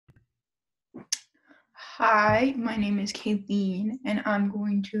Hi, my name is Kayleen, and I'm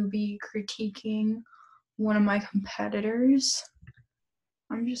going to be critiquing one of my competitors.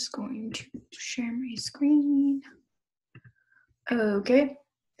 I'm just going to share my screen. Okay,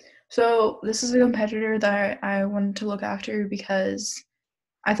 so this is a competitor that I wanted to look after because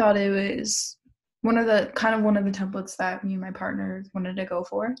I thought it was one of the templates that me and my partner wanted to go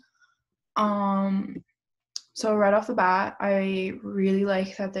for. Um, so right off the bat, I really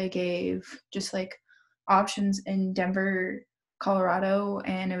like that they gave just like options in Denver, Colorado,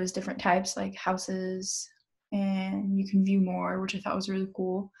 and it was different types like houses, and you can view more, which I thought was really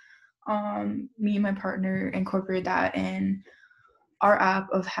cool. Me and my partner incorporated that in our app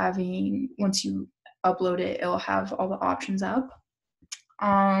of having once you upload it, it'll have all the options up.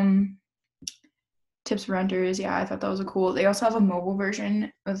 Um, Tips for renters, yeah, I thought that was a cool. They also have a mobile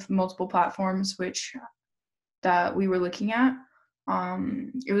version with multiple platforms, which that we were looking at.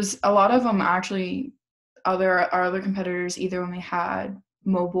 It was a lot of them actually. Our other competitors either only had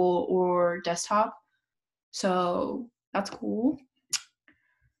mobile or desktop, so that's cool.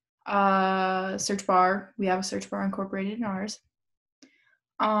 Search bar, we have a search bar incorporated in ours.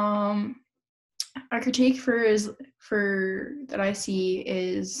 A critique for that I see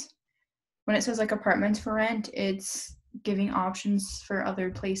is when it says like apartments for rent, it's giving options for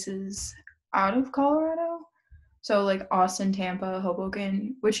other places out of Colorado. So like Austin, Tampa,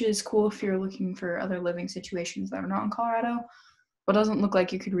 Hoboken, which is cool if you're looking for other living situations that are not in Colorado, but doesn't look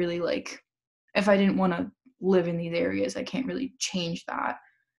like you could really like if I didn't want to live in these areas, I can't really change that.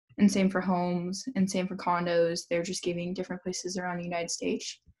 And same for homes and same for condos. They're just giving different places around the United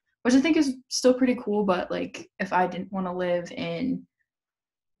States, which I think is still pretty cool, but like if I didn't want to live in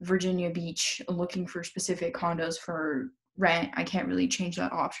Virginia Beach looking for specific condos for rent, I can't really change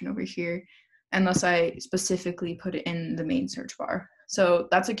that option over here unless I specifically put it in the main search bar. So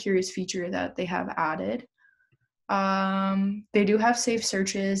that's a curious feature that they have added. They do have safe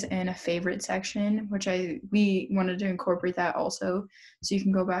searches and a favorite section, which we wanted to incorporate that also, so you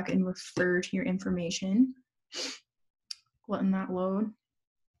can go back and refer to your information. Letting that load.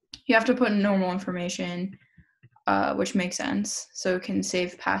 You have to put in normal information, which makes sense, so it can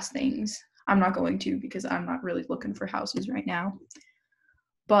save past things. I'm not going to because I'm not really looking for houses right now.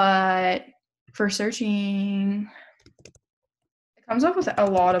 But for searching, it comes up with a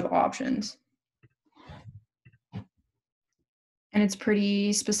lot of options. And it's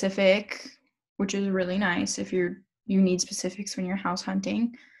pretty specific, which is really nice if you need specifics when you're house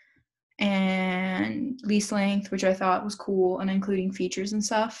hunting. And lease length, which I thought was cool, and including features and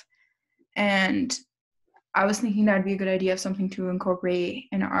stuff. And I was thinking that'd be a good idea of something to incorporate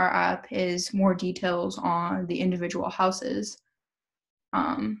in our app is more details on the individual houses.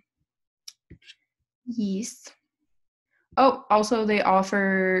 Yes. Oh, also they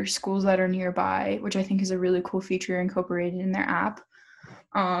offer schools that are nearby, which I think is a really cool feature incorporated in their app.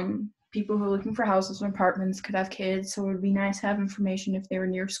 People who are looking for houses or apartments could have kids, so it would be nice to have information if they were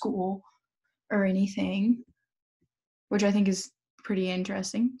near school or anything, which I think is pretty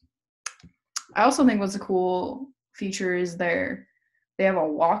interesting. I also think what's a cool feature is they have a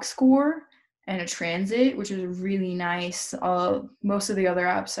walk score and a transit, which is really nice. Most of the other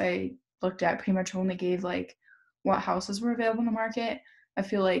apps I looked at pretty much only gave like what houses were available in the market. I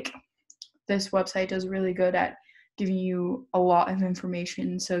feel like this website does really good at giving you a lot of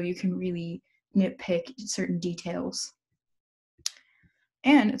information so you can really nitpick certain details.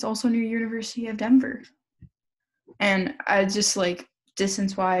 And it's also near University of Denver. And I just like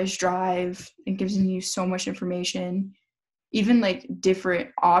distance wise drive, it gives you so much information, even like different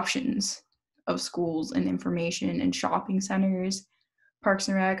options of schools and information and shopping centers, parks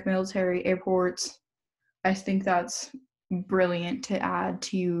and rec, military, airports. I think that's brilliant to add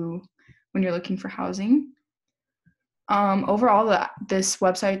to when you're looking for housing. Overall, this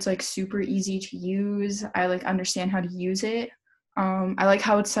website's like super easy to use. I like understand how to use it. I like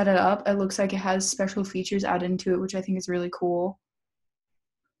how it's set it up. It looks like it has special features added into it, which I think is really cool.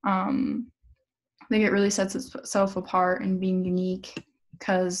 I think it really sets itself apart and being unique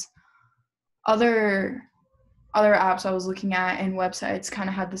because other apps I was looking at and websites kind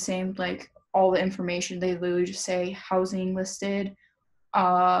of had the same like all the information. They literally just say housing listed,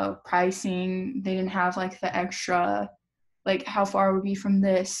 pricing. They didn't have like the extra like how far it would be from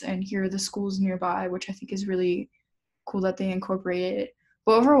this and here are the schools nearby, which I think is really cool that they incorporated it.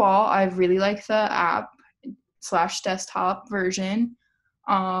 But overall, I really like the app / desktop version.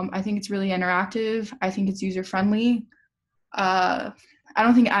 I think it's really interactive. I think it's user friendly. I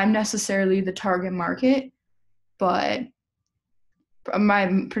don't think I'm necessarily the target market, but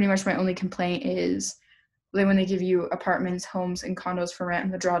pretty much my only complaint is when they give you apartments, homes, and condos for rent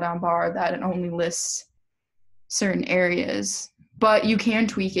in the drawdown bar that it only lists certain areas. But you can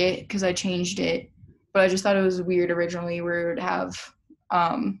tweak it because I changed it. But I just thought it was weird originally where it would have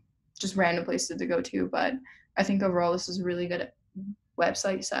just random places to go to. But I think overall this is a really good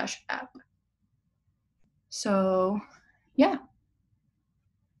website/app. So yeah,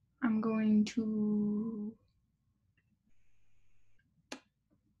 I'm going to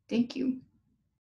thank you.